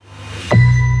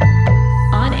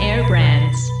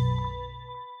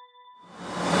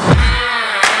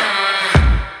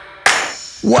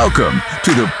Welcome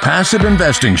to the Passive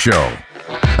Investing Show,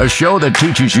 a show that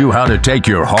teaches you how to take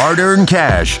your hard-earned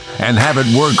cash and have it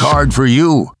work hard for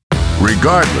you,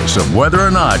 regardless of whether or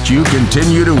not you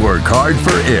continue to work hard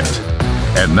for it.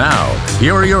 And now,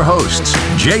 here are your hosts,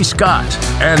 Jay Scott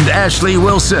and Ashley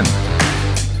Wilson.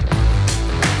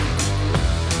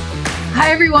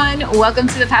 Hi, everyone. Welcome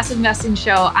to the Passive Investing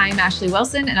Show. I'm Ashley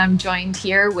Wilson, and I'm joined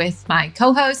here with my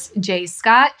co-host, Jay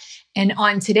Scott. And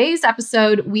on today's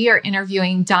episode, we are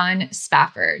interviewing Don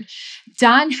Spafford.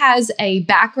 Don has a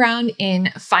background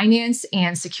in finance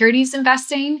and securities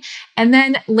investing, and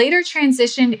then later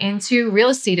transitioned into real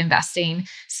estate investing.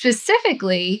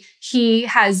 Specifically, he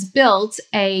has built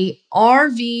a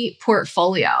RV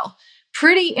portfolio.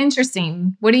 Pretty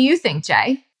interesting. What do you think,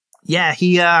 Jay? Yeah,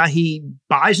 he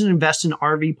buys and invests in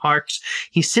RV parks.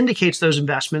 He syndicates those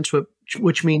investments,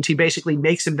 which means he basically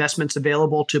makes investments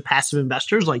available to passive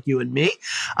investors like you and me.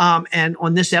 And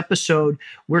on this episode,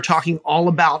 we're talking all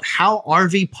about how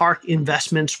RV park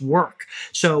investments work.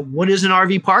 So what is an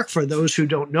RV park? For those who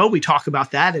don't know, we talk about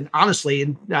that. And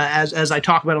honestly, as I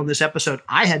talk about on this episode,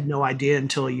 I had no idea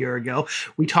until a year ago.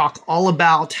 We talk all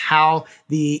about how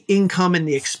the income and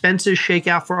the expenses shake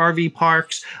out for RV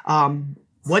parks,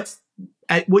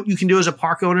 what you can do as a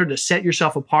park owner to set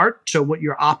yourself apart. So what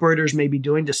your operators may be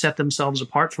doing to set themselves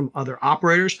apart from other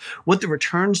operators, what the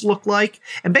returns look like,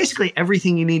 and basically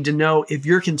everything you need to know if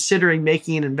you're considering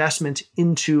making an investment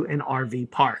into an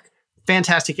RV park.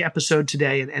 Fantastic episode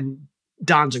today. And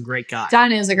Don's a great guy.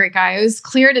 Don is a great guy. It was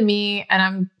clear to me, and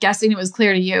I'm guessing it was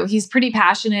clear to you. He's pretty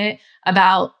passionate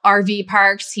about RV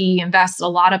parks. He invests a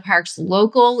lot of parks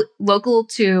local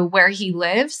to where he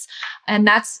lives. And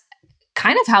that's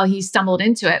kind of how he stumbled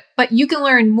into it. But you can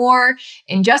learn more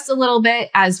in just a little bit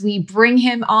as we bring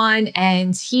him on,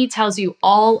 and he tells you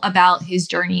all about his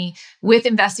journey with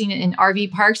investing in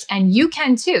RV parks, and you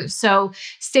can too. So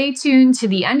stay tuned to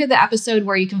the end of the episode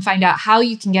where you can find out how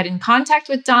you can get in contact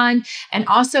with Don, and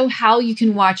also how you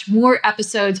can watch more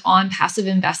episodes on passive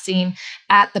investing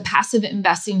at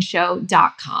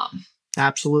thepassiveinvestingshow.com.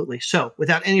 Absolutely. So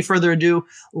without any further ado,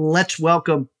 let's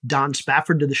welcome Don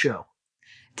Spafford to the show.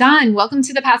 Don, welcome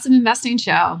to the Passive Investing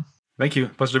Show. Thank you.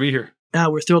 Pleasure to be here.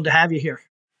 We're thrilled to have you here.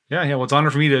 Yeah. Well, it's an honor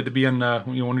for me to be on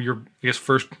one of your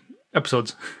first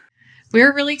episodes.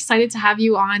 We're really excited to have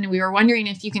you on. We were wondering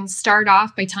if you can start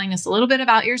off by telling us a little bit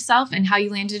about yourself and how you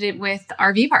landed it with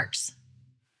RV parks.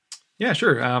 Yeah,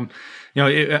 sure.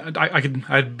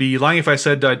 I'd be lying if I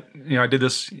said I did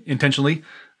this intentionally.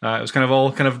 It was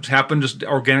all happened just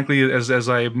organically as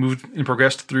I moved and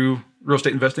progressed through real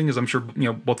estate investing, as I'm sure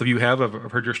both of you have.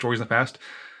 I've heard your stories in the past.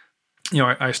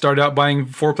 I started out buying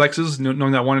fourplexes,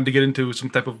 knowing that I wanted to get into some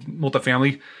type of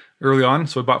multifamily early on.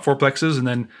 So I bought fourplexes, and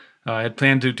then I had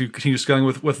planned to continue scaling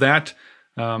with that.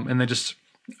 And then just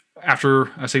after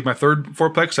I saved my third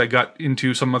fourplex, I got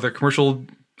into some other commercial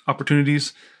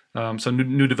opportunities. Some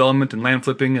new development and land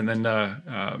flipping, and then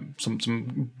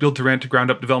some build to rent,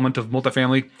 ground up development of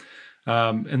multifamily,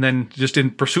 and then just in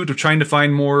pursuit of trying to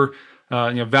find more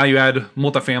value add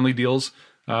multifamily deals,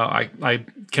 I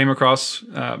came across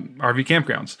RV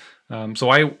campgrounds. So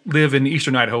I live in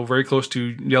eastern Idaho, very close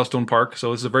to Yellowstone Park.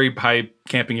 So it's a very high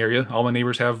camping area. All my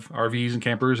neighbors have RVs and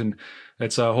campers, and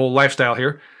it's a whole lifestyle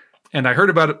here. And I heard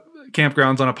about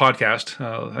campgrounds on a podcast,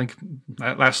 I think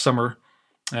last summer.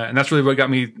 And that's really what got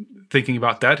me thinking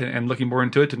about that and looking more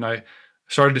into it. And I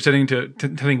started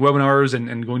attending webinars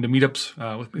and going to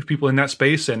meetups with people in that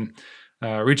space, and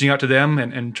reaching out to them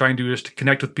and trying to just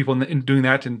connect with people in doing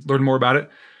that and learn more about it.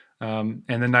 And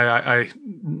then I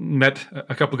met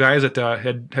a couple of guys that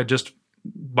had just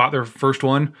bought their first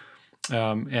one.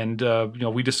 And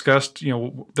we discussed,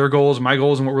 their goals, my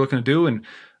goals, and what we're looking to do. And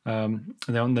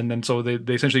then so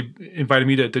they essentially invited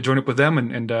me to join up with them,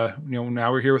 and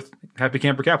now we're here with Happy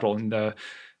Camper Capital, and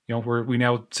we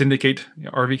now syndicate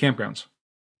RV campgrounds.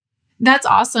 That's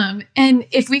awesome. And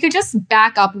if we could just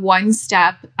back up one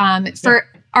step, for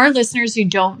our listeners who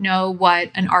don't know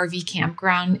what an RV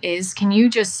campground is, can you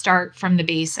just start from the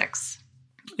basics?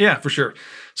 Yeah, for sure.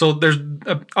 So there's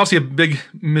obviously a big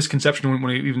misconception when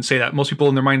we even say that. Most people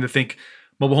in their mind, they think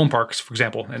mobile home parks, for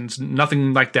example, and it's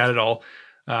nothing like that at all.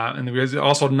 And there's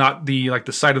also not the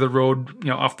side of the road,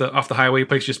 off the highway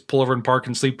place, just pull over and park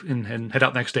and sleep and head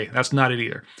out the next day. That's not it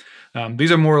either.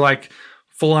 These are more like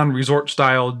full-on resort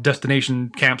style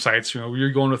destination campsites.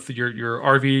 You're going with your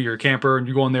RV, your camper, and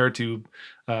you're going there to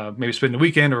maybe spend a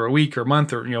weekend or a week or a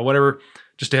month or whatever,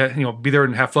 just to be there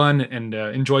and have fun and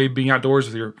enjoy being outdoors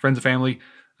with your friends and family,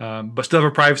 but still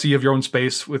have a privacy of your own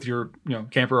space with your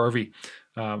camper or RV.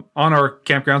 On our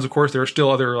campgrounds, of course, there are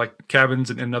still other cabins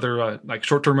and other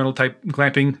short-term rental type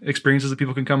glamping experiences that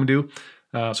people can come and do.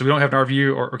 So we don't have an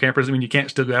RV or camper doesn't mean you can't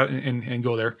still go out and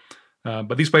go there.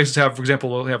 But these places have, for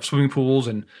example, they have swimming pools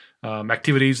and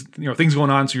activities, things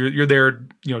going on. So you're there,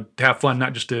 to have fun,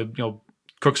 not just to,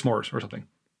 cook s'mores or something.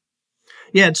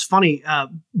 Yeah, it's funny.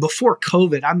 Before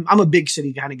COVID, I'm a big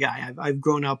city kind of guy. I've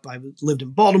grown up. I've lived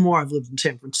in Baltimore. I've lived in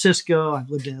San Francisco. I've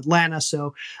lived in Atlanta.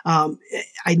 So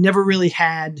I never really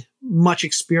had much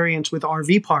experience with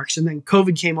RV parks. And then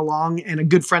COVID came along, and a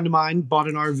good friend of mine bought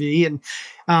an RV,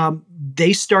 and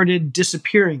they started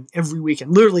disappearing every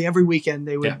weekend. Literally every weekend,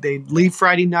 they'd leave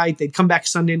Friday night, they'd come back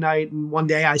Sunday night. And one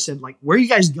day I said, like, "Where are you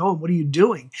guys going? What are you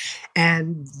doing?"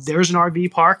 And there's an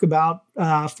RV park about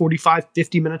 45,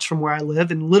 50 minutes from where I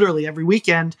live. And literally every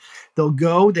weekend they'll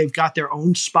go. They've got their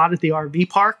own spot at the RV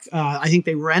park. I think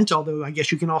they rent, although I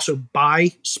guess you can also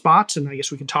buy spots, and I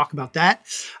guess we can talk about that.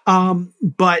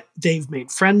 But they've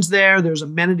made friends there. There's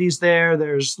amenities there.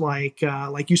 There's like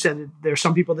you said, there's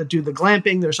some people that do the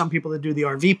glamping. There's some people that do the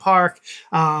RV park.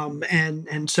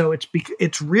 And so it's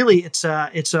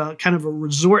a kind of a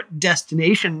resort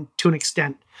destination to an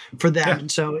extent for them. Yeah.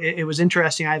 And so it was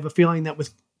interesting. I have a feeling that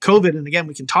with COVID, and again,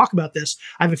 we can talk about this,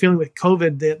 I have a feeling with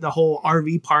COVID, the whole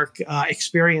RV park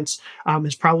experience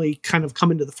has probably kind of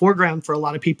come into the foreground for a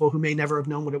lot of people who may never have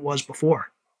known what it was before.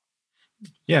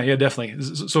 Yeah, definitely.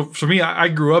 So for me, I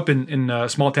grew up in a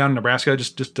small town in Nebraska,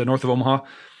 just north of Omaha.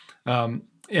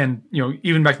 And,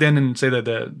 even back then in, say,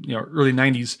 the early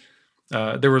 90s,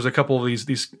 there was a couple of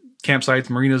these campsites,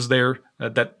 marinas there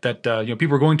that people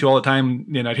were going to all the time.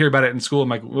 And I'd hear about it in school. I'm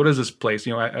like, what is this place?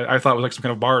 I thought it was like some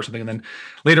kind of bar or something. And then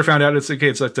later found out it's like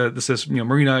this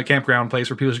marina campground place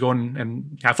where people just go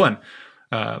and have fun.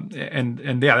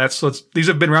 These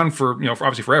have been around for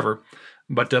obviously forever.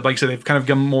 But like I said, they've kind of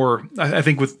become more, I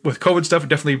think with COVID stuff, it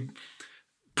definitely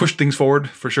pushed things forward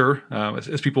for sure.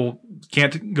 As people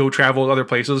can't go travel to other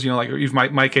places, like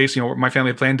even my case, my family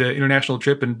had planned an international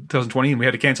trip in 2020 and we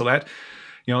had to cancel that.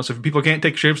 So if people can't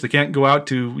take trips, they can't go out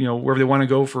to, wherever they want to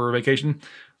go for a vacation.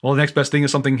 Well, the next best thing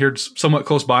is something here somewhat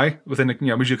close by within,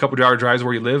 usually a couple of hour drives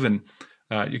where you live, and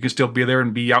you can still be there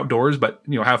and be outdoors, but,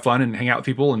 have fun and hang out with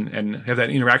people and have that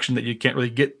interaction that you can't really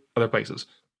get other places.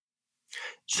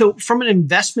 So from an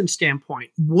investment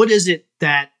standpoint, what is it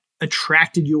that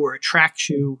attracted you or attracts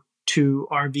you to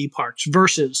RV parks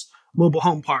versus mobile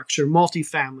home parks or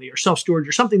multifamily or self-storage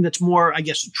or something that's more, I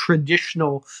guess,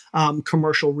 traditional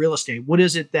commercial real estate? What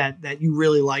is it that you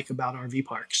really like about RV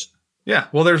parks? Yeah,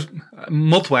 well, there's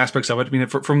multiple aspects of it. I mean,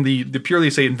 from the purely,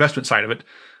 say, investment side of it,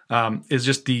 is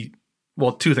just two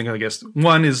things, I guess.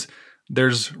 One is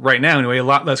there's right now anyway a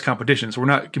lot less competition, so we're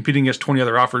not competing against 20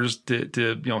 other offers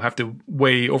to have to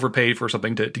way overpay for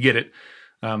something to get it.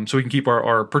 So we can keep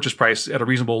our purchase price at a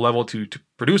reasonable level to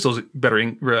produce those better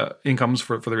incomes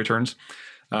for the returns.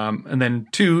 And then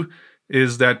two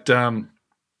is that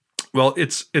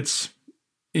it's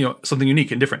something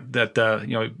unique and different that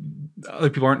other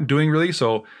people aren't doing really,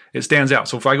 so it stands out.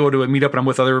 So if I go to a meetup and I'm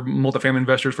with other multifamily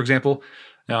investors, for example,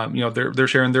 they're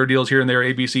sharing their deals here and there,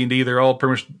 A, B, C, and D. They're all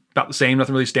pretty much about the same.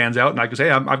 Nothing really stands out. And I can say,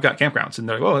 I've got campgrounds, and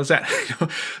they're like, "Oh, what's that?"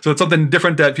 So it's something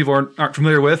different that people aren't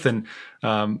familiar with, and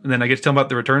then I get to tell them about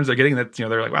the returns they're getting. That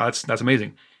they're like, "Wow, that's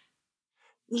amazing."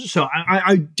 So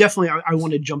I definitely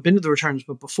want to jump into the returns,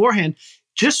 but beforehand,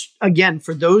 just again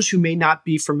for those who may not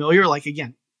be familiar, like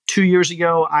again, 2 years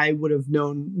ago, I would have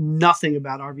known nothing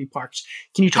about RV parks.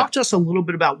 Can you talk to us a little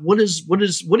bit about what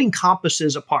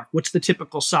encompasses a park? What's the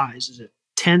typical size? Is it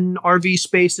 10 RV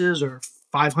spaces or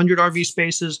 500 RV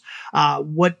spaces?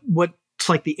 What's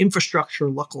like the infrastructure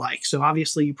look like? So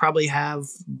obviously you probably have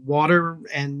water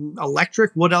and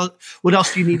electric. What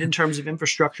else do you need in terms of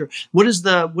infrastructure? What is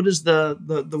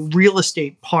the real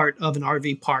estate part of an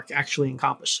RV park actually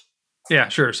encompass? Yeah,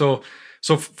 sure. So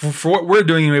for what we're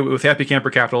doing with Happy Camper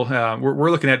Capital,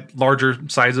 we're looking at larger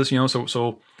sizes.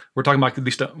 So we're talking about at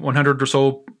least 100 or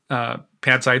so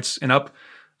pad sites and up.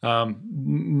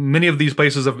 Many of these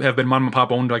places have been mom and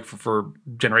pop owned like for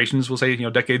generations. We'll say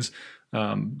decades.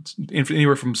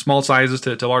 Anywhere from small sizes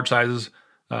to large sizes.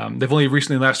 They've only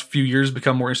recently, in the last few years,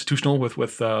 become more institutional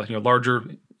with larger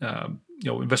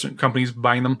investment companies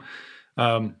buying them.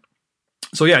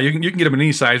 So yeah, you can get them in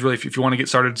any size really if you want to get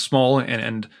started small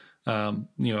and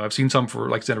I've seen some for,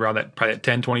 like I said, around probably that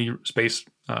 10, 20 space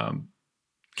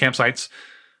campsites.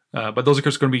 But those are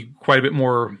going to be quite a bit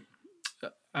more,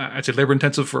 I'd say, labor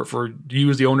intensive for you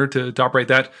as the owner to operate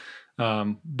that.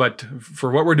 But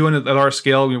for what we're doing at our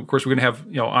scale, of course, we're going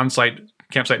to have on-site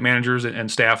campsite managers and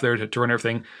staff there to run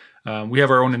everything. We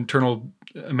have our own internal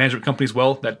management company as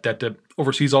well that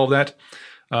oversees all of that.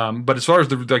 But as far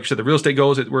as like you said, the real estate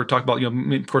goes, we're talking about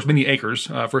of course many acres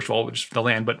first of all, which is the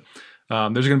land, but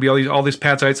There's going to be all these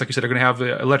pad sites, like you said, are going to have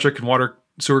electric and water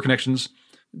sewer connections.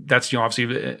 That's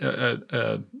obviously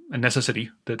a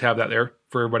necessity to have that there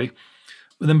for everybody.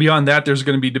 But then beyond that, there's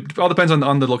going to be, all depends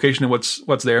on the location and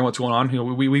what's there and what's going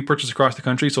on. We purchase across the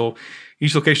country, so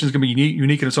each location is going to be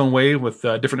unique in its own way with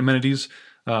different amenities.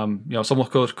 Some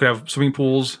locals could have swimming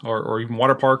pools or even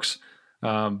water parks.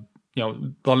 A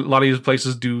lot of these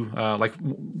places do like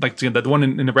the one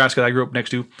in Nebraska that I grew up next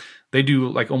to. They do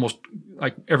like almost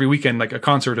like every weekend like a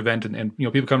concert event, and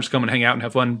people come and hang out and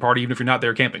have fun, party, even if you're not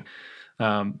there camping.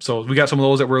 So we got some of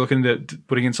those that we're looking at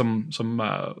putting in some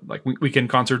like weekend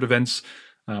concert events,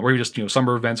 or even just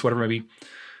summer events, whatever it may be.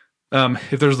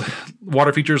 If there's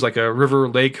water features like a river,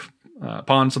 lake,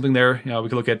 pond, something there, we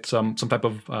could look at some type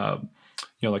of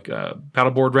like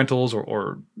paddleboard rentals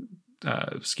or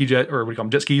ski jet, or what do you call them,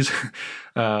 jet skis.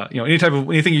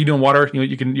 Anything you do in water,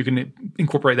 you can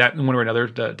incorporate that in one way or another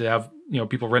to have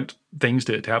people rent things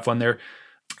to have fun there.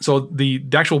 So the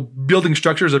actual building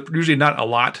structures are usually not a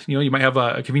lot. You might have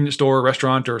a convenience store, a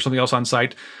restaurant, or something else on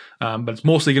site, but it's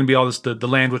mostly going to be all this the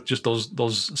land with just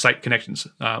those site connections.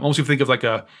 Almost if you think of like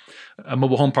a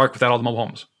mobile home park without all the mobile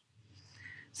homes.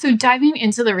 So diving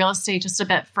into the real estate just a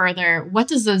bit further, what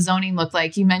does the zoning look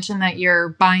like? You mentioned that you're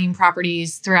buying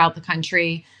properties throughout the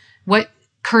country. What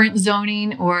current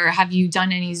zoning, or have you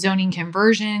done any zoning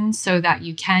conversion so that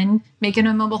you can make it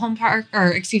a mobile home park,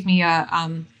 or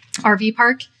RV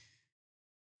park?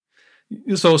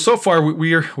 So far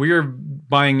we are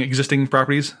buying existing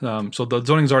properties. So the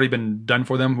zoning's already been done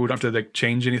for them. We don't have to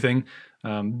change anything.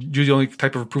 Usually the only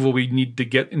type of approval we need to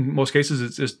get in most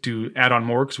cases is to add on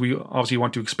more, because we obviously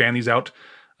want to expand these out.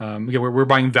 Again, we're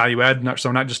buying value add, not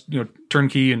just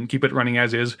turnkey and keep it running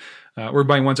as is. We're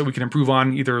buying ones that we can improve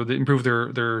on, either improve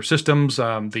their systems,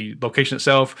 the location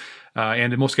itself,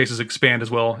 and in most cases expand as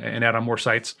well and add on more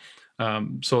sites.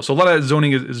 So a lot of that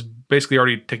zoning is basically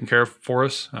already taken care of for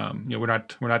us. We're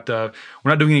not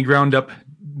doing any ground up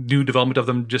new development of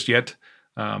them just yet.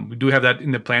 We do have that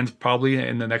in the plans probably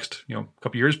in the next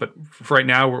couple years, but for right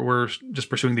now we're just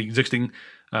pursuing the existing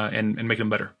and making them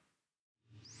better.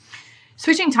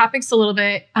 Switching topics a little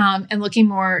bit and looking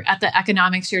more at the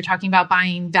economics, you're talking about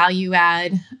buying value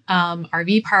add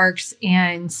RV parks,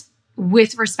 and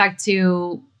with respect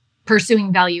to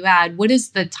pursuing value add, what does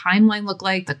the timeline look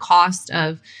like? The cost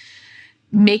of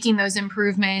making those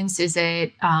improvements? Is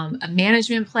it a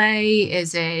management play?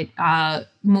 Is it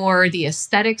more the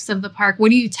aesthetics of the park?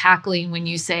 What are you tackling when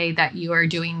you say that you are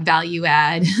doing value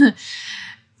add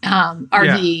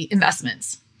RV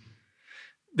investments?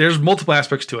 There's multiple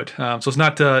aspects to it. So it's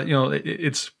not,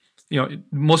 it's,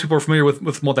 most people are familiar with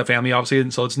multifamily, obviously,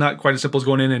 and so it's not quite as simple as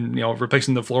going in and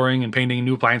replacing the flooring and painting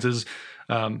new appliances.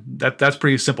 That's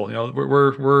pretty simple.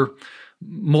 We're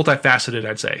multifaceted,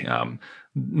 I'd say.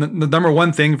 The number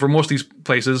one thing for most of these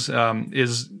places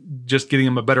is just getting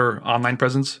them a better online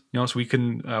presence. So we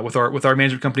can with our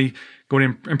management company go in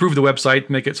and improve the website,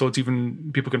 make it so it's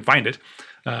even people can find it,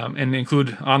 and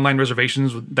include online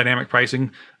reservations with dynamic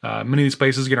pricing. Many of these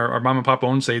places, again, our mom and pop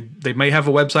owned, say they may have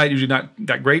a website, usually not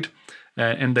that great,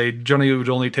 and they generally would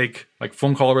only take like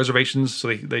phone call reservations. So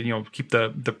they keep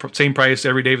the same price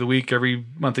every day of the week, every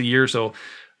month of the year. So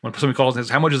when somebody calls and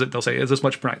says, how much is it? They'll say, is this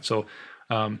much per night? So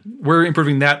we're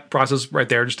improving that process right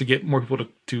there just to get more people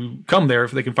to come there.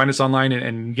 If they can find us online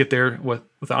and get there with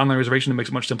the online reservation, it makes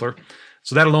it much simpler.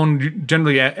 So that alone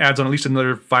generally adds on at least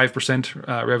another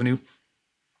 5% revenue.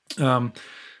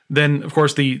 Then of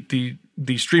course the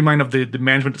streamline of the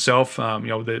management itself,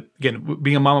 again,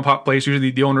 being a mom and pop place,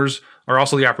 usually the owners are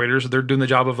also the operators. They're doing the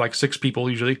job of like 6 people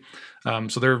usually.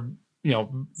 So they're,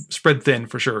 spread thin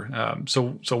for sure.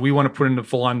 So we want to put in a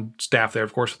full on staff there,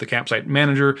 of course, with the campsite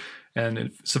manager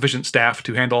and sufficient staff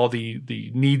to handle all the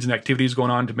needs and activities going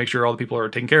on to make sure all the people are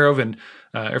taken care of and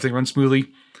everything runs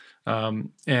smoothly. And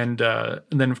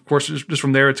then of course, just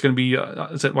from there, it's going to be, like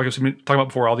I was talking about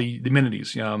before, all the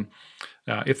amenities.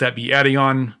 If that be adding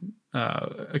on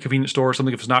a convenience store or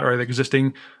something, if it's not already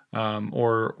existing,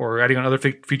 or adding on other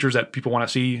features that people want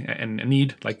to see and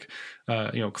need, like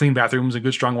clean bathrooms and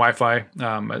good strong Wi-Fi.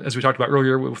 As we talked about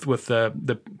earlier with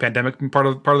the pandemic, part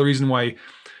of the reason why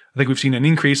I think we've seen an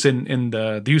increase in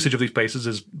the usage of these places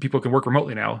is people can work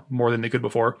remotely now more than they could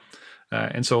before.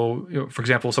 And so, for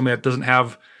example, somebody that doesn't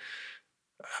have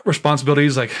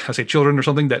responsibilities, like I say children or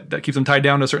something that keeps them tied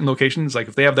down to certain locations, like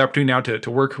if they have the opportunity now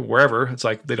to work wherever, it's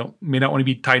like they may not want to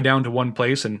be tied down to one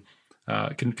place and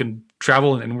can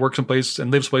travel and work someplace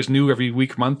and live someplace new every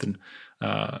week or month and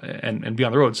be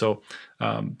on the road. So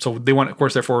they want, of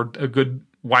course, therefore a good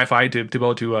Wi-Fi to be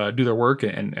able to do their work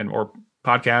and or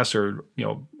podcasts or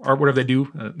art, whatever they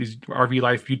do, these RV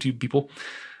life YouTube people.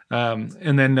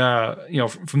 And then,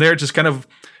 from there, it's just kind of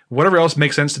whatever else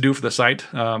makes sense to do for the site.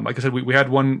 Like I said, we had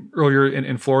one earlier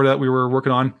in Florida that we were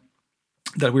working on,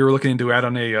 that we were looking to add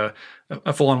on a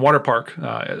full-on water park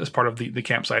as part of the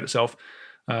campsite itself.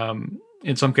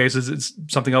 In some cases, it's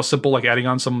something else simple, like adding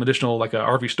on some additional, like a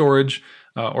RV storage,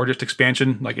 or just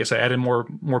expansion. Like I said, add in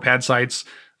more pad sites.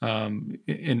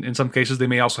 In some cases, they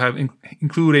may also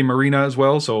include a marina as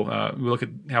well. So we look at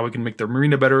how we can make their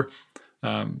marina better.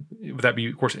 Would that be,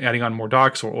 of course, adding on more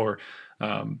docks or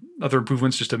other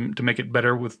improvements just to make it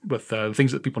better with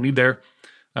things that people need there.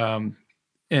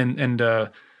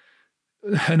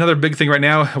 Another big thing right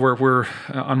now, where we're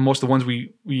on most of the ones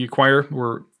we acquire,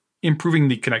 we're improving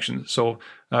the connections. So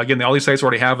again, all these sites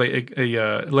already have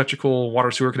a electrical, water,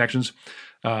 sewer connections,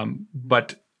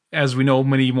 but as we know,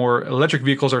 many more electric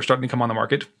vehicles are starting to come on the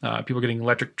market. People are getting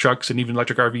electric trucks and even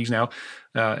electric RVs now,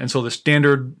 and so the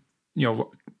standard,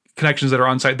 connections that are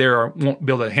on site there won't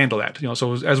be able to handle that.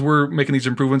 So as we're making these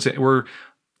improvements, we're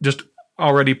just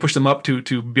already push them up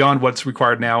to beyond what's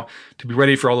required now to be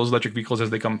ready for all those electric vehicles as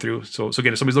they come through. So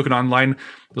again, if somebody's looking online,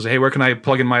 they'll say, hey, where can I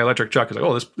plug in my electric truck? It's like,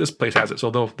 oh, this place has it.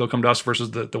 So they'll come to us versus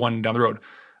the one down the road.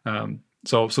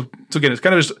 So again, it's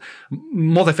kind of just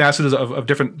multifaceted of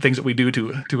different things that we do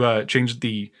to change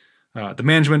the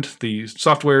management, the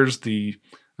softwares, the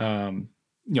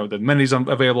amenities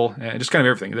available, and just kind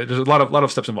of everything. There's a lot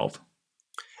of steps involved.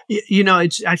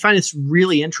 I find it's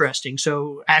really interesting.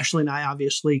 So Ashley and I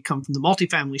obviously come from the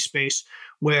multifamily space,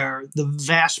 where the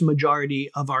vast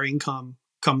majority of our income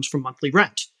comes from monthly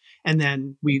rent. And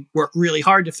then we work really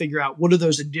hard to figure out what are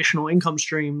those additional income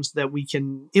streams that we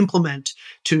can implement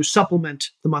to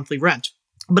supplement the monthly rent.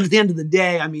 But at the end of the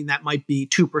day, that might be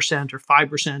 2% or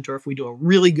 5%, or if we do a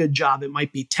really good job, it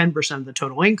might be 10% of the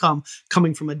total income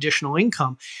coming from additional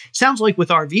income. Sounds like with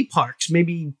RV parks,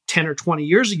 maybe 10 or 20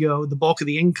 years ago, the bulk of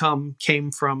the income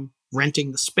came from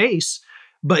renting the space.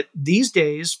 But these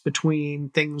days, between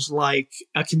things like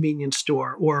a convenience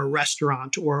store or a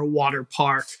restaurant or a water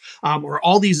park, or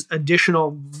all these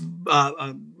additional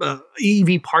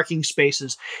EV parking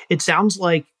spaces, it sounds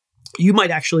like you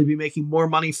might actually be making more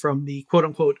money from the quote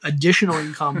unquote additional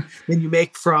income than you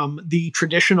make from the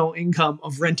traditional income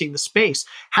of renting the space.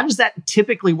 How does that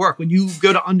typically work when you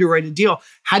go to underwrite a deal?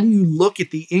 How do you look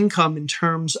at the income in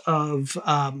terms of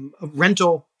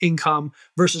rental income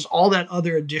versus all that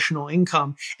other additional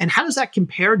income? And how does that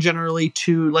compare generally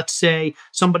to, let's say,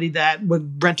 somebody that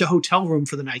would rent a hotel room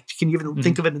for the night? Can you even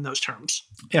think of it in those terms?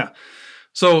 Yeah.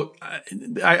 So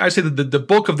I say that the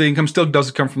bulk of the income still does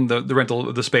come from the rental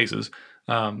of the spaces.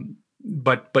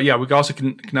 But yeah, we also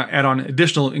can add on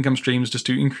additional income streams just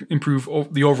to improve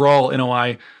the overall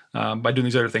NOI by doing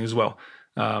these other things as well.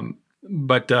 So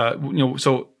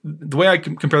the way I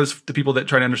can compare this to people that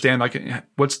try to understand, like,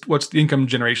 what's the income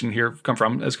generation here come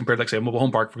from as compared to, like, say, a mobile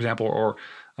home park, for example, or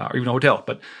even a hotel.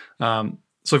 But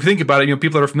so if you think about it,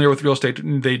 people that are familiar with real estate,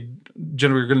 they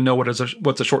generally are going to know what's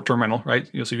a short-term rental, right?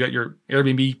 So you've got your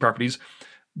Airbnb properties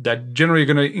that generally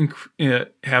are going to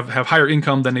have higher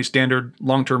income than a standard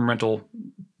long-term rental,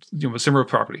 a similar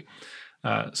property.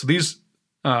 So these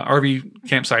RV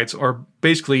campsites are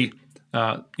basically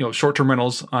short-term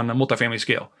rentals on a multifamily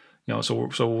scale.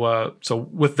 So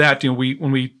with that,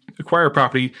 when we acquire a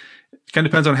property, it kind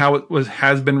of depends on how it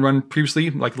has been run previously.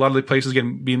 Like a lot of the places,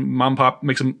 again, being mom and pop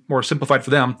makes them more simplified for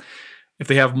them. If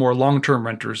they have more long-term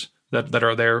renters that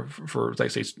are there for,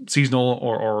 like, say, seasonal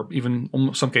or even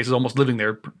in some cases almost living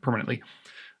there permanently,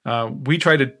 we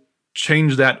try to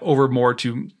change that over more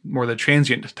to the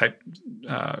transient type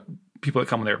people that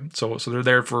come there. So they're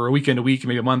there for a weekend,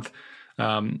 maybe a month,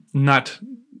 not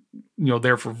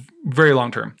there for very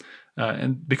long term.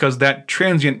 And because that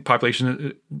transient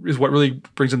population is what really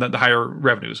brings in the higher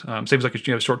revenues. Same as like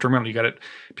a short-term rental. You got it,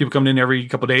 people coming in every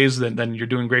couple of days, then you're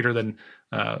doing greater than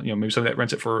maybe somebody that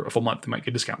rents it for a full month, they might get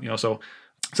a discount. So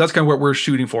that's kind of what we're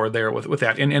shooting for there with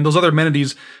that. And those other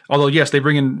amenities, although yes, they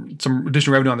bring in some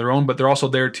additional revenue on their own, but they're also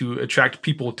there to attract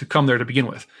people to come there to begin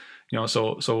with.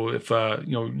 So if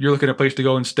you're looking at a place to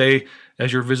go and stay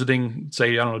as you're visiting,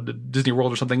 say, I don't know, the Disney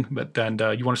World or something, and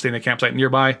you want to stay in a campsite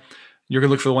nearby, you're going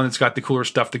to look for the one that's got the cooler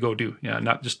stuff to go do,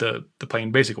 not just the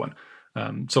plain basic one.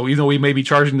 So even though we may be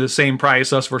charging the same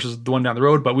price, us versus the one down the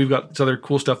road, but we've got this other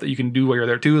cool stuff that you can do while you're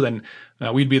there too, then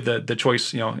we'd be the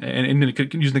choice,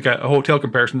 and using a hotel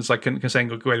comparison, it's like saying,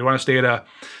 do you want to stay at a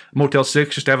Motel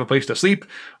 6 just to have a place to sleep?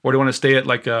 Or do you want to stay at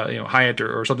like Hyatt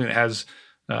or something that has,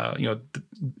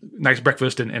 nice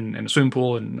breakfast and a swimming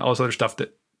pool and all this other stuff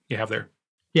that you have there?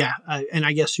 Yeah, and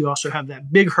I guess you also have that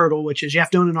big hurdle, which is you have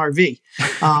to own an RV.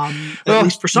 At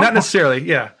least for some. Not necessarily,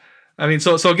 yeah. I mean,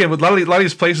 so again, with a lot of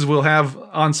these places will have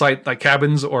on-site like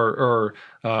cabins or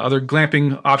other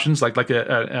glamping options like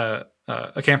a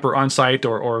camper on site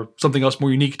or something else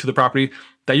more unique to the property,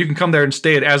 that you can come there and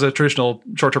stay it as a traditional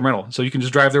short-term rental. So you can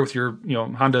just drive there with your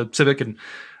Honda Civic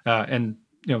and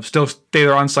still stay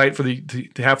there on site to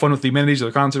have fun with the amenities or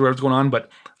the concert or whatever's going on, but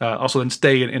also then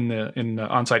stay in the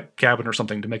on-site cabin or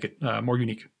something to make it more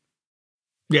unique.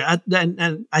 Yeah,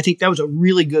 and I think that was a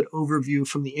really good overview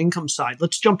from the income side.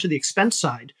 Let's jump to the expense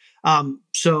side.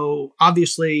 So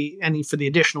obviously, for the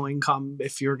additional income,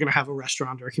 if you're going to have a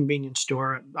restaurant or a convenience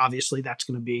store, obviously that's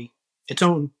going to be its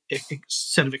own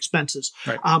set of expenses.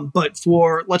 Right. But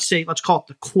let's call it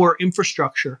the core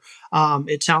infrastructure.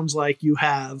 It sounds like you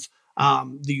have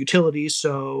the utilities,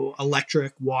 so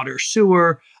electric, water,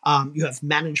 sewer. You have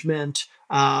management.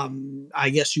 I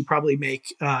guess you probably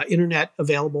make internet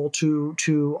available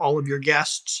to all of your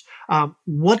guests.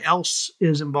 What else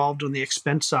is involved on the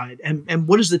expense side, and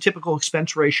what does the typical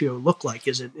expense ratio look like?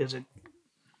 Is it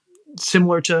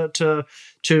similar to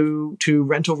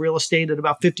rental real estate at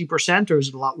about 50%, or is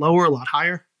it a lot lower, a lot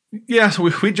higher? Yeah, so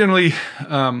we generally,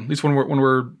 at least when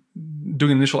we're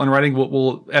doing initial underwriting,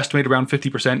 we'll estimate around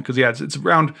 50% because it's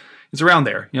around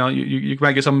there. You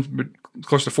might get some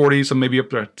close to 40, some maybe up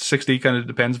to 60, kind of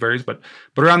depends, varies, but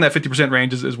around that 50%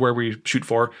 range is where we shoot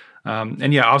for.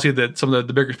 And yeah, obviously that some of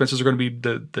the bigger expenses are going to be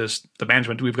the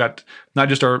management. We've got not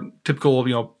just our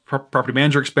typical property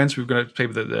manager expense. We've got to pay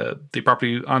the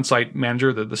property on-site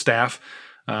manager, the staff.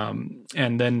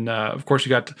 And then of course you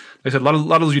got, like I said, a lot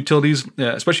of those utilities,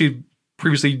 especially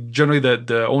previously, generally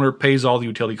the owner pays all the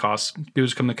utility costs. People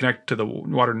just come to connect to the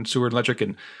water and sewer and electric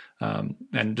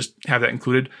and just have that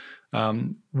included.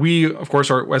 We, of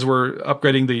course, as we're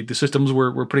upgrading the systems,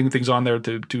 we're putting things on there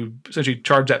to essentially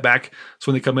charge that back.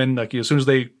 So when they come in, like as soon as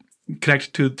they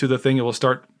connect to the thing, it will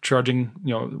start charging,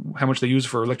 how much they use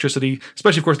for electricity.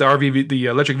 Especially, of course, the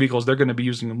electric vehicles, they're going to be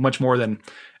using much more than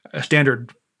a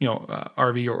standard,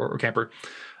 RV or camper.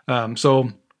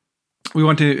 So we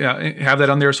want to have that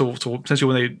on there. So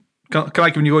essentially when they kind of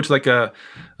like when you go to like a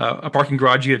parking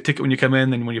garage, you get a ticket when you come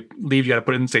in, and when you leave, you got to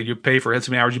put it in and say you pay for how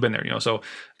many hours you've been there. So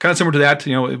kind of similar to that.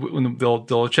 When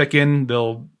they'll check in,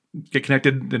 they'll get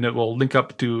connected, then it will link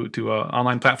up to an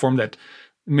online platform that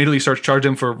immediately starts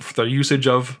charging them for the usage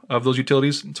of those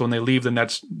utilities. So when they leave, then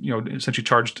that's essentially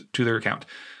charged to their account.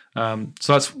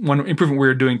 So that's one improvement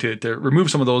we're doing to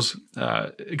remove some of those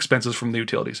expenses from the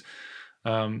utilities.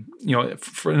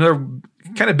 For another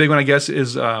kind of big one, I guess,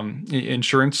 is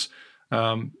insurance.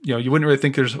 You wouldn't really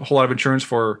think there's a whole lot of insurance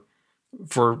for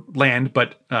land,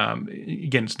 but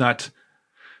again, it's not.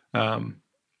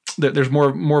 There's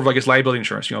more of, I guess, liability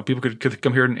insurance. People could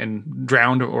come here and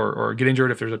drown or get injured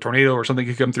if there's a tornado or something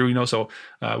could come through. So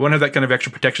we want to have that kind of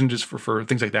extra protection just for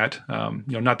things like that.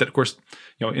 Not that, of course,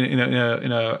 in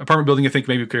a apartment building, you think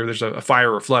maybe there's a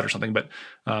fire or a flood or something, but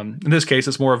in this case,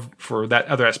 it's more of for that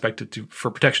other aspect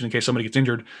for protection in case somebody gets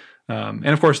injured. And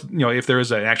of course, if there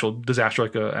is an actual disaster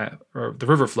like or the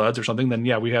river floods or something, then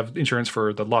yeah, we have insurance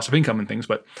for the loss of income and things.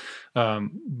 But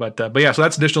yeah, so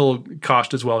that's additional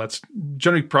cost as well. That's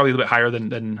generally probably a little bit higher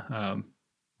than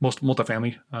most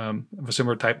multifamily of a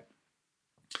similar type.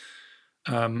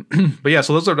 But yeah,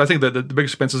 so those are, I think, the big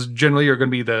expenses generally are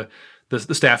going to be the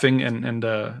staffing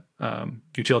and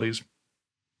utilities.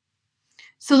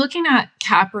 So looking at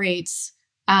cap rates.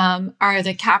 Are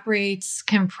the cap rates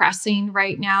compressing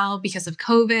right now because of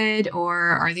COVID, or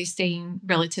are they staying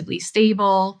relatively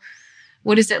stable?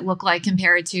 What does it look like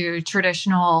compared to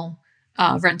traditional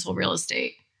rental real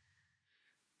estate?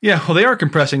 Yeah, well, they are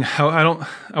compressing. I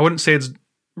wouldn't say it's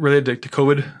related to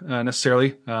COVID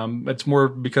necessarily. It's more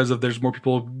because there's more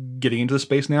people getting into the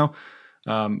space now.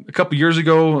 A couple of years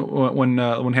ago, when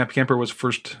Happy Camper was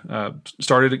first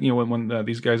started, when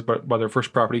these guys bought their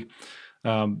first property.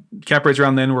 Cap rates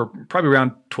around then were probably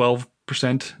around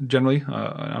 12% generally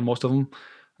on most of them.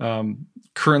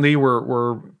 Currently,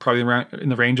 we're probably around in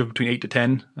the range of between 8 to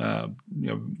 10.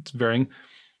 It's varying.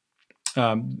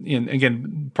 And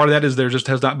again, part of that is there just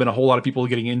has not been a whole lot of people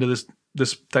getting into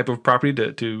this type of property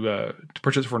to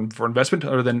purchase for investment,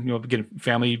 other than again,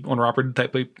 family owner operated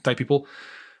type people.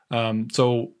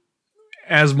 So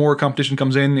as more competition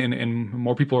comes in and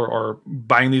more people are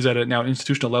buying these at a now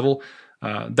institutional level.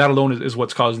 That alone is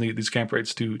what's causing these camp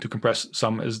rates to compress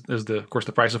some, as of course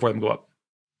the prices for them go up.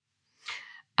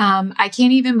 I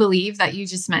can't even believe that you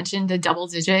just mentioned a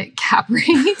double-digit cap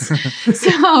rate.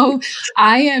 So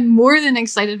I am more than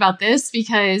excited about this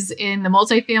because in the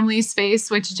multifamily space,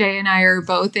 which Jay and I are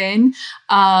both in,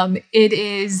 it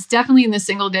is definitely in the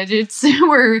single digits.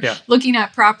 We're looking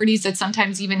at properties that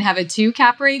sometimes even have a 2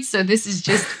 cap rate. So this is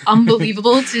just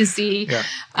unbelievable to see,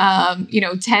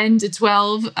 10 to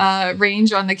 12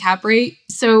 range on the cap rate.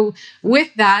 So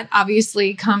with that,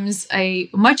 obviously comes a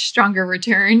much stronger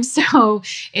return. So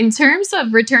in terms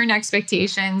of return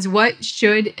expectations, what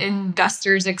should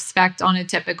investors expect on a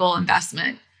typical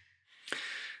investment?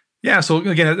 Yeah. So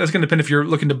again, that's going to depend if you're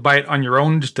looking to buy it on your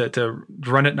own, just to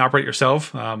run it and operate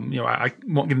yourself. I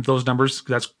won't get into those numbers because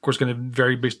that's of course going to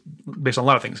vary based on a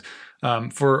lot of things.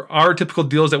 For our typical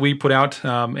deals that we put out,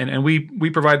 and we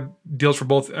provide deals for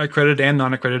both accredited and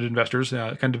non-accredited investors.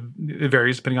 Kind of it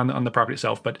varies depending on the property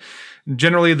itself, but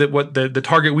generally the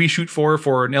target we shoot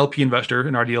for an LP investor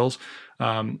in our deals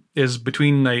is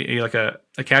between a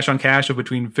cash on cash of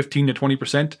between 15 to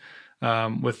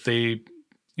 20%, with a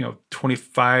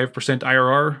 25%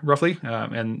 IRR roughly,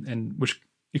 and which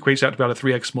equates out to about a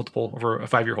 3x multiple over a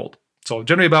 5-year hold. So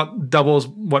generally about doubles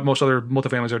what most other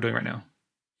multifamilies are doing right now.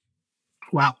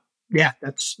 Wow. Yeah,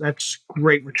 that's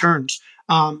great returns.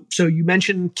 So you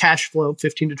mentioned cash flow,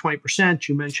 15 to 20%.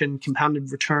 You mentioned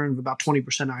compounded return of about 20%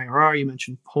 IRR. You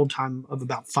mentioned hold time of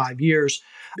about 5 years.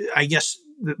 I guess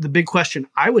the big question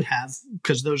I would have,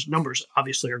 because those numbers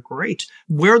obviously are great,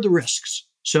 where are the risks?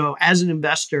 So as an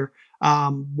investor,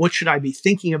 what should I be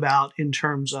thinking about in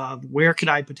terms of where could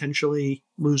I potentially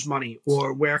lose money,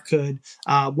 or what could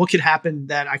happen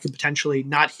that I could potentially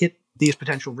not hit these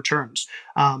potential returns?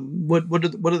 What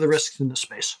are the risks in this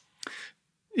space?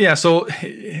 Yeah, so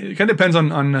it kind of depends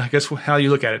on I guess how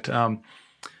you look at it.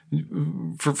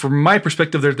 From my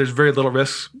perspective, there's very little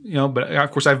risk, but of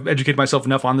course I've educated myself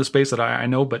enough on this space that I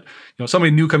know. But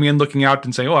somebody new coming in, looking out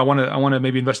and saying, oh, I want to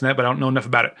maybe invest in that, but I don't know enough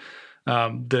about it.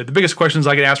 The biggest questions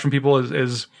I get asked from people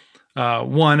is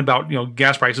one about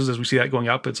gas prices, as we see that going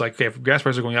up. It's like, okay, if gas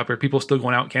prices are going up, are people still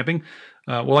going out camping?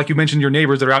 Well, like you mentioned, your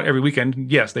neighbors that are out every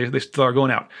weekend, yes, they still are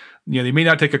going out. They may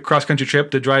not take a cross country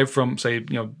trip to drive from say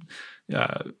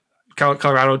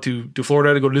Colorado to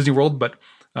Florida to go to Disney World, but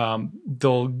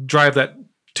they'll drive that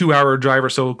 2-hour drive or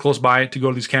so close by to go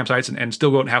to these campsites and still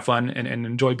go out and have fun and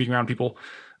enjoy being around people.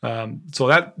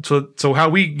 So how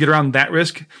we get around that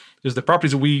risk is the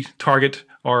properties that we target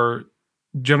are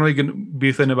generally going to be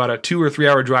within about a 2 or 3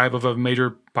 hour drive of a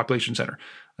major population center.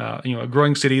 A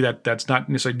growing city that's not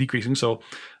necessarily decreasing. So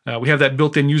we have that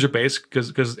built-in user base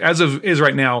because as of is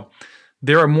right now,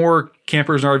 there are more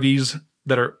campers and RVs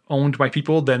that are owned by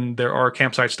people than there are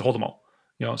campsites to hold them all.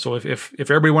 So if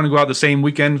everybody wanted to go out the same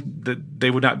weekend,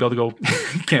 they would not be able to go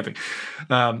camping.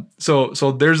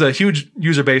 So there's a huge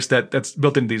user base that's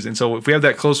built into these, and so if we have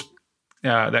that close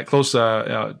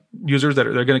users that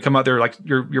are going to come out there like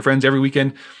your friends every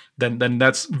weekend, then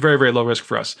that's very, very low risk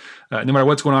for us. No matter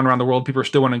what's going on around the world, people are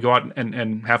still want to go out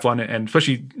and have fun, and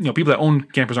especially people that own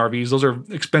campers and RVs, those are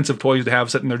expensive toys to have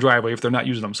sitting in their driveway if they're not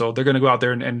using them. So they're going to go out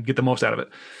there and get the most out of it.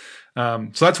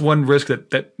 So that's one risk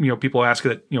that people ask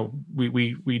that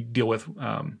we deal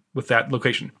with that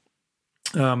location.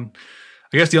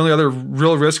 I guess the only other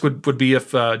real risk would be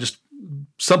if just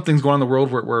something's going on in the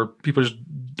world where people just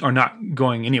are not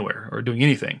going anywhere or doing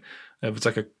anything. If it's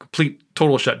like a complete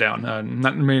total shutdown,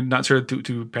 not sure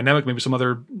to pandemic, maybe some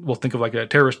other, we'll think of like a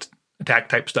terrorist attack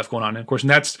type stuff going on. And of course, and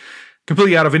that's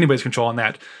completely out of anybody's control on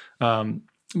that.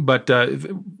 But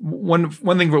one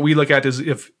thing that we look at is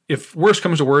if worse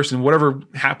comes to worse and whatever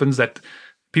happens that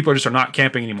people are not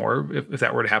camping anymore, if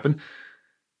that were to happen,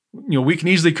 we can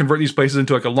easily convert these places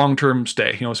into like a long-term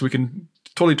stay, so we can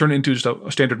totally turn it into just a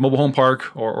standard mobile home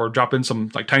park or drop in some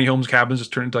like tiny homes, cabins,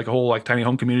 just turn it into like a whole like tiny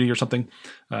home community or something.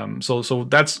 So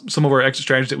that's some of our exit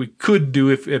strategies that we could do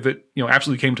if it,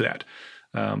 absolutely came to that.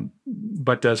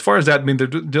 But as far as that, I mean,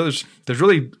 there's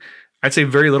really, I'd say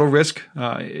very little risk,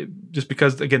 just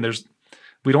because again,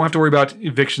 we don't have to worry about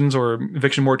evictions or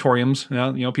eviction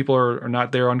moratoriums. People are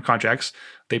not there on contracts.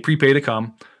 They prepay to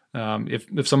come.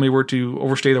 If somebody were to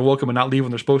overstay their welcome and not leave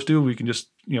when they're supposed to, we can just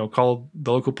call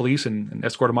the local police and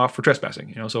escort them off for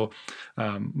trespassing. So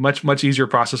much easier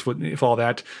process with all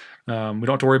that. We don't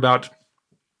have to worry about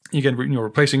again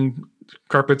replacing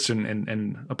carpets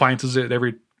and appliances at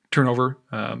every turnover.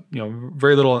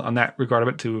 Very little on that regard of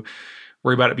it to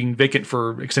worry about it being vacant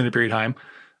for extended period of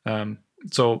time.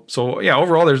 So yeah,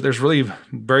 overall there's really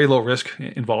very low risk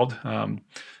involved.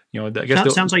 I guess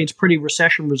that sounds like it's pretty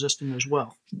recession resistant as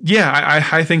well. Yeah,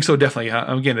 I think so, definitely.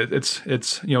 Again, it's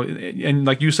and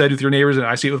like you said with your neighbors, and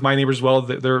I see it with my neighbors as well.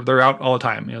 They're out all the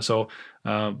time. So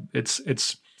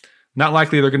it's not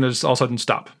likely they're going to just all of a sudden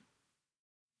stop.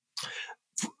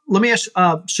 Let me ask,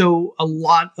 so a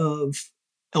lot of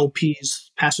LPs,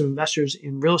 passive investors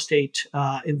in real estate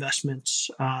investments,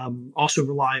 also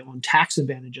rely on tax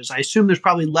advantages. I assume there's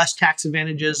probably less tax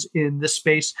advantages in this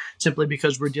space simply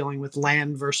because we're dealing with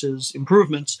land versus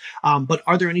improvements. But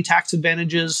are there any tax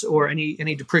advantages or any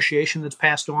depreciation that's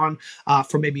passed on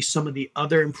for maybe some of the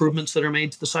other improvements that are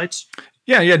made to the sites?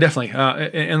 Yeah, definitely.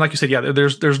 And like you said,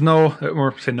 there's no,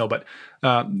 or say no, but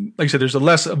like you said, there's a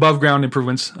less above ground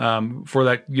improvements for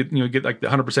that. You get like the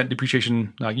 100%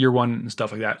 depreciation year one and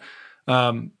stuff like that.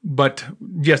 But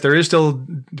yes, there is still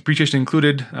depreciation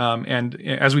included. And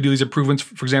as we do these improvements,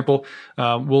 for example,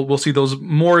 we'll see those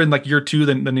more in like year two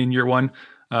than in year one.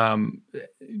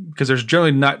 Because there's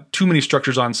generally not too many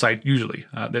structures on site. Usually,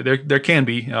 there can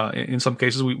be in some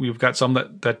cases. We've got some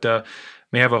that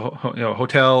may have a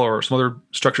hotel or some other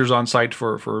structures on site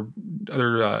for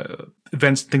other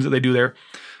events, things that they do there.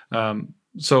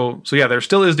 So yeah, there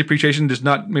still is depreciation, just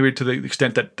not maybe to the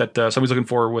extent that somebody's looking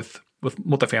for with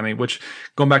multifamily. Which,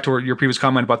 going back to your previous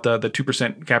comment about the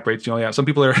 2% cap rates, some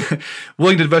people are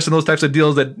willing to invest in those types of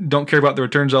deals that don't care about the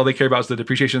returns. All they care about is the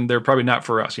depreciation. They're probably not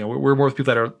for us. We're more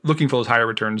people that are looking for those higher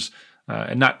returns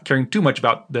and not caring too much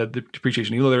about the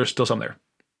depreciation, even though there's still some there.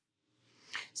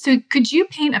 So could you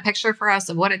paint a picture for us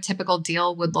of what a typical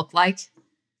deal would look like?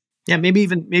 Yeah, maybe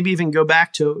even go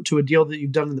back to a deal that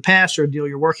you've done in the past or a deal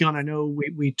you're working on. I know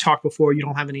we talked before. You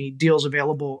don't have any deals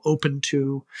available open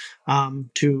to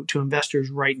investors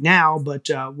right now. But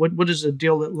what is a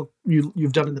deal that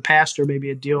you've done in the past, or maybe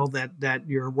a deal that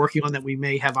you're working on that we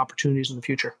may have opportunities in the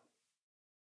future?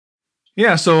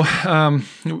 Yeah, so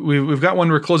we've got one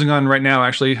we're closing on right now.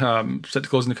 Actually, set to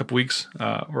close in a couple weeks,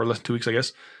 or less than 2 weeks, I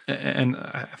guess. And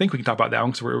I think we can talk about that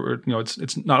one because we're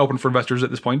it's not open for investors at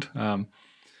this point.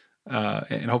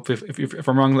 And hopefully, if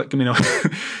I'm wrong, let me know.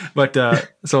 But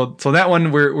so that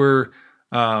one we're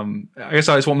I guess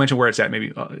I just won't mention where it's at,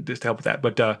 maybe just to help with that.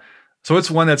 But so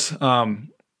it's one that's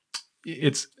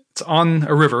it's on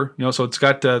a river, so it's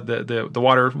got the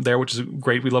water there, which is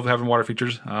great. We love having water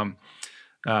features.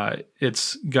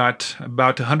 It's got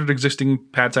about 100 existing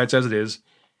pad sites as it is,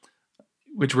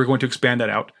 which we're going to expand that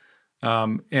out.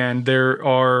 And there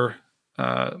are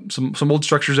some old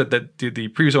structures that the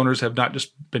previous owners have not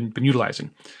just been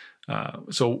utilizing.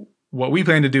 So what we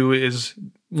plan to do is,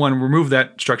 one, remove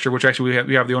that structure, which actually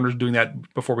we have the owners doing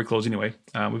that before we close anyway.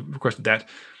 We've requested that.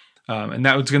 And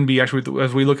that was going to be actually,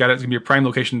 as we look at it, it's going to be a prime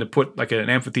location to put like an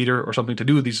amphitheater or something to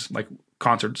do these like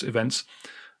concerts, events.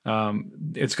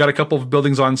 It's got a couple of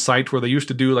buildings on site where they used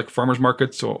to do like farmers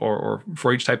markets or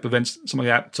 4-H type events, something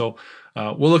like that. So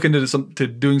we'll look into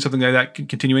doing something like that,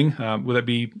 continuing. Will that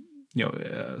be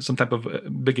some type of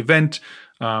big event,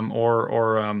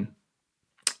 or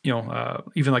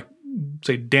even like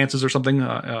say dances or something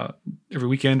every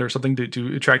weekend or something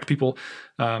to attract people.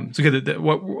 So again,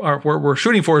 what we're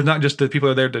shooting for is not just the people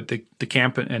that are there to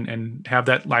camp and have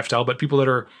that lifestyle, but people that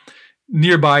are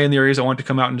nearby in the areas that want to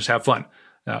come out and just have fun.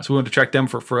 So we want to attract them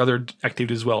for other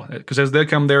activities as well. Because as they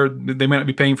come there, they might not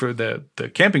be paying for the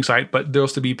camping site, but they'll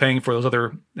still be paying for those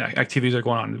other activities that are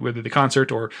going on, whether the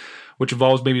concert or which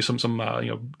involves maybe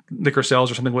some liquor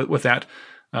sales or something with that.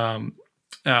 And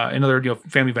other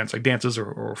family events like dances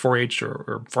or 4-H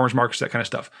or farmers markets, that kind of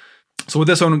stuff. So with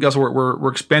this one, guys,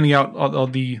 we're expanding out all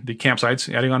the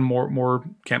campsites, adding on more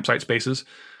campsite spaces,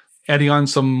 adding on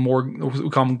some more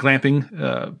we call them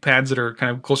glamping pads that are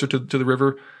kind of closer to the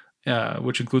river.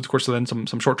 Which includes, of course, then some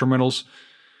short-term rentals.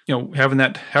 Having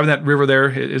that river there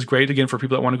is great again for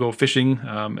people that want to go fishing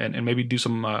and maybe do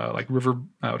some like river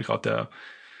what do you call it, the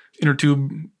inner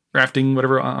tube rafting,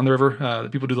 whatever on the river.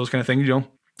 People do those kind of things.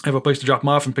 Have a place to drop them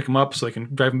off and pick them up so they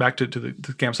can drive them back to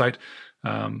the campsite.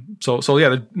 So yeah,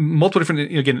 there's multiple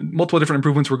different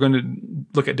improvements we're going to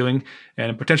look at doing,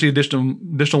 and potentially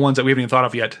additional ones that we haven't even thought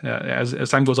of yet.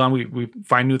 As time goes on, we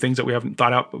find new things that we haven't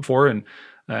thought out before and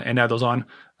add those on.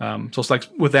 So it's like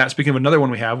with that, speaking of another one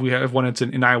we have one that's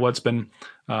in Iowa. It's been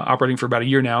operating for about a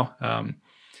year now.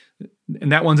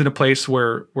 And that one's in a place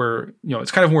where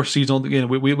it's kind of more seasonal. Again,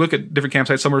 we look at different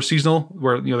campsites. Some are seasonal,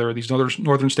 where there are these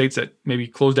northern states that maybe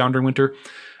close down during winter,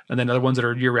 and then other ones that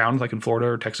are year round, like in Florida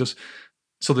or Texas.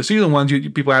 So the seasonal ones,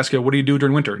 people ask, what do you do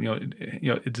during winter?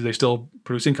 Do they still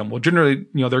produce income? Well, generally,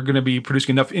 they're going to be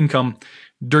producing enough income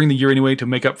during the year anyway to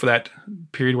make up for that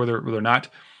period where they're not.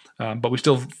 But we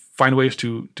still find ways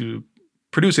to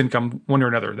produce income one or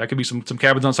another. That could be some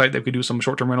cabins on site that could do some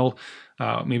short-term rental.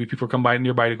 Maybe people come by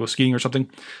nearby to go skiing or something.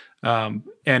 And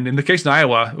in the case in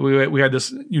Iowa, we had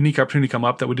this unique opportunity come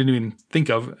up that we didn't even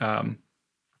think of.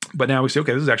 But now we say,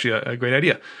 okay, this is actually a great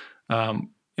idea.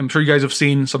 I'm sure you guys have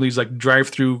seen some of these like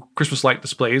drive-through Christmas light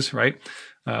displays, right?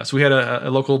 So we had a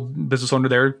local business owner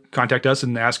there contact us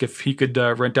and ask if he could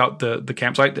rent out the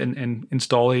campsite and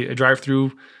install a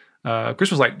drive-through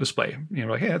Christmas light display. We're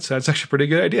like, hey, that's actually a pretty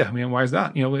good idea. I mean, why is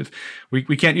that? If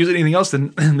we can't use anything else,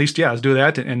 then at least let's do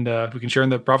that, and we can share in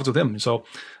the profits with him. So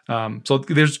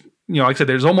there's like I said,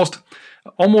 there's almost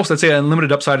I'd say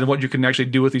unlimited upside in what you can actually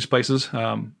do with these places.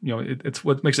 It's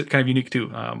what makes it kind of unique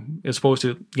too, as opposed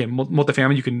to again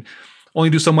multifamily. You can only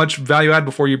do so much value add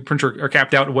before you pretty much are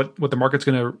capped out what the market's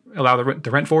going to allow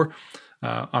the rent for.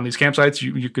 On these campsites,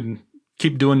 you can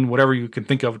keep doing whatever you can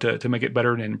think of to make it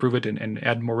better and improve it and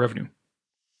add more revenue.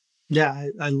 Yeah,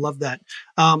 I love that.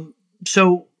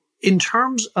 So in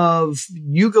terms of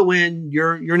you go in,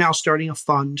 you're now starting a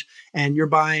fund and you're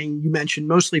buying, you mentioned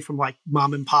mostly from like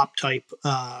mom and pop type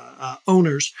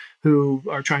owners who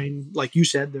are trying, like you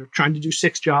said, they're trying to do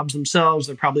 6 jobs themselves.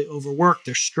 They're probably overworked.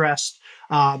 They're stressed.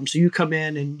 So you come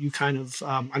in and you kind of,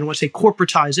 I don't want to say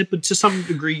corporatize it, but to some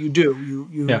degree you do.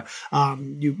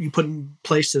 You put in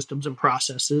place systems and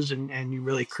processes and you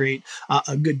really create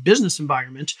a good business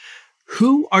environment.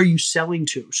 Who are you selling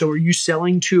to? So are you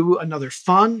selling to another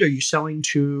fund? Are you selling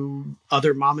to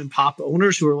other mom and pop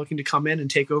owners who are looking to come in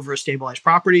and take over a stabilized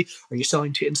property? Are you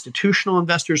selling to institutional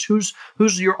investors? Who's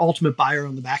your ultimate buyer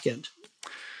on the back end?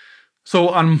 So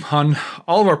on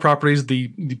all of our properties,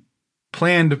 the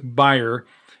planned buyer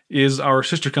is our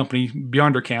sister company,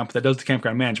 Beyonder Camp, that does the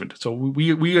campground management. So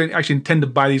we actually intend to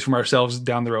buy these from ourselves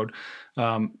down the road.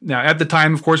 Now, at the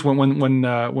time, of course, when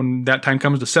that time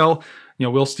comes to sell,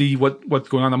 we'll see what's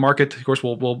going on in the market. Of course,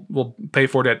 we'll pay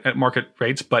for it at market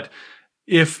rates. But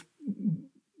if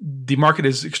the market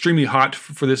is extremely hot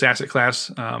for this asset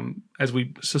class, as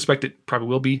we suspect it probably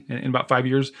will be in about 5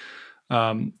 years,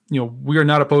 we are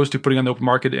not opposed to putting on the open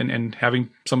market and having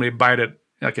somebody buy it at,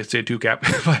 like I say, a 2 cap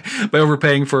by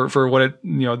overpaying for what it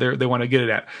they want to get it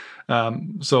at.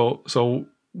 So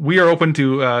we are open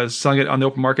to selling it on the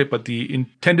open market, but the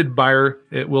intended buyer,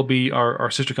 it will be our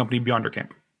sister company, Beyonder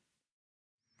Camp.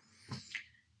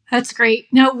 That's great.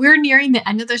 Now we're nearing the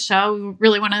end of the show. We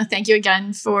really want to thank you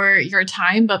again for your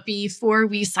time. But before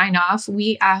we sign off,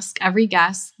 we ask every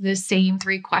guest the same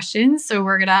 3 questions. So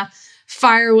we're going to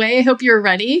fire away. I hope you're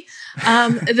ready.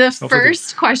 The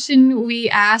first question we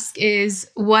ask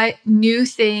is, what new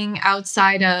thing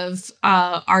outside of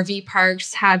RV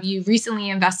parks have you recently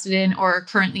invested in or are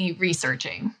currently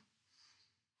researching?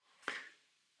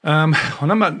 Well,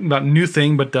 not about new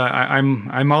thing, but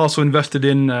I'm also invested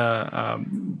in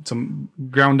some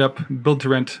ground up build to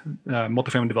rent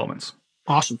multifamily developments.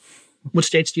 Awesome. What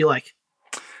states do you like?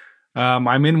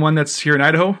 I'm in one that's here in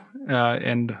Idaho,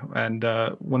 and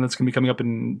one that's going to be coming up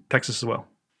in Texas as well.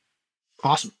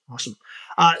 Awesome.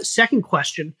 Second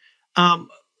question.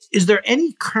 Is there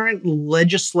any current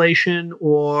legislation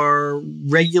or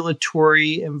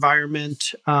regulatory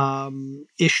environment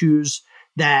issues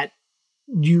that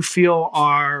you feel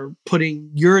are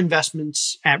putting your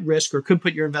investments at risk or could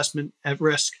put your investment at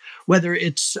risk, whether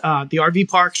it's the RV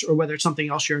parks or whether it's something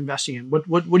else you're investing in? What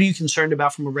are you concerned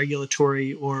about from a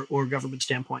regulatory or government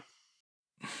standpoint?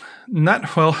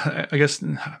 Not well. I guess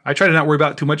I try to not worry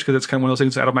about it too much because it's kind of one of those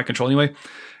things out of my control anyway.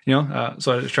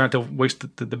 So I just try not to waste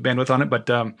the bandwidth on it. But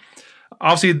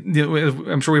obviously,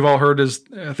 I'm sure we've all heard is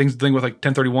things dealing with like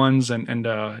 1031s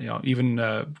and even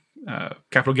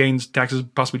capital gains taxes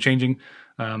possibly changing.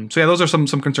 So yeah, those are some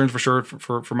concerns for sure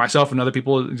for myself and other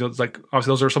people. It's like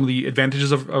obviously those are some of the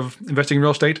advantages of investing in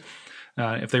real estate.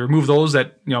 If they remove those,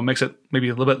 that makes it maybe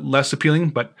a little bit less appealing.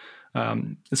 But at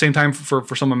the same time,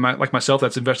 for someone like myself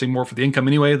that's investing more for the income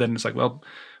anyway, then it's like, well,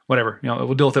 whatever.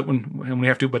 We'll deal with it when we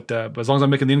have to. But as long as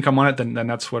I'm making the income on it, then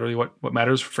that's what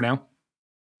matters for now.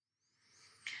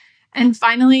 And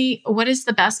finally, what is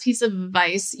the best piece of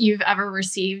advice you've ever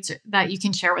received that you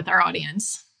can share with our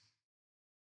audience?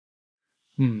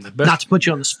 Not to put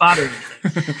you on the spot or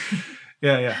anything.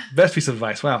 Yeah. Best piece of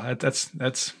advice. Wow. That's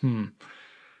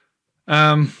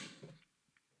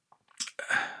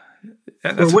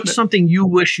or what's something you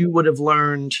wish you would have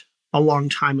learned a long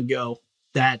time ago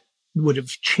that would have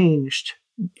changed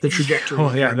the trajectory?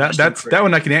 Oh yeah, that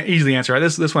one I can easily answer.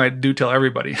 This one I do tell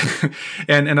everybody,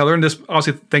 and I learned this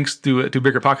obviously thanks to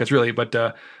Bigger Pockets really, but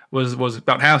was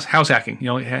about house hacking.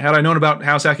 Had I known about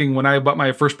house hacking when I bought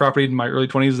my first property in my early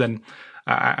 20s, then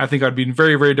I think I'd be in a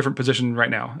very, very different position right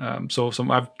now. So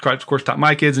I've of course taught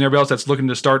my kids and everybody else that's looking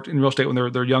to start in real estate when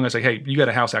they're young. I say, hey, you got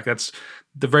a house hack. That's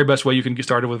the very best way you can get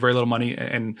started with very little money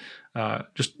and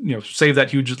just save that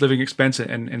huge living expense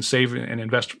and save and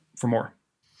invest for more.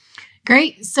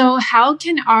 Great. So how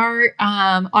can our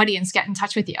audience get in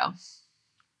touch with you?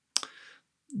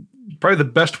 Probably the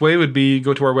best way would be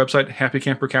go to our website,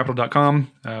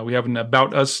 happycampercapital.com. We have an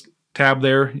About Us tab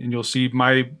there, and you'll see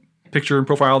my picture and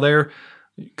profile there.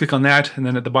 You click on that, and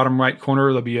then at the bottom right corner,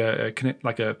 there'll be a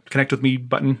Connect With Me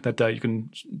button that you can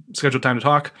schedule time to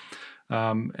talk.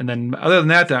 And then other than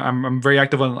that, I'm very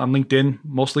active on LinkedIn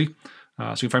mostly.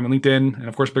 So you can find me on LinkedIn, and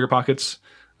of course, Bigger Pockets.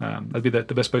 That'd be the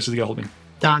best places to get a hold of me.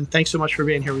 Don, thanks so much for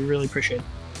being here. We really appreciate it.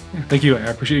 Yeah, thank you. I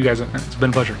appreciate you guys. It's been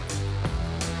a pleasure.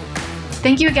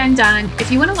 Thank you again, Don.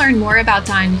 If you want to learn more about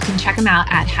Don, you can check him out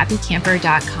at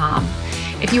happycamper.com.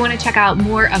 If you want to check out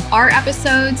more of our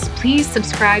episodes, please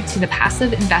subscribe to the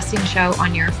Passive Investing Show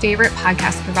on your favorite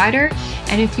podcast provider.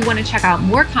 And if you want to check out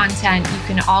more content, you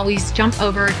can always jump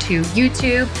over to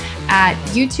YouTube at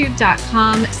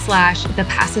youtube.com/The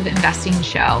Passive Investing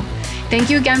Show.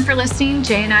 Thank you again for listening.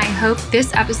 Jay and I hope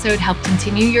this episode helped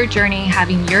continue your journey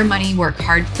having your money work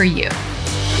hard for you.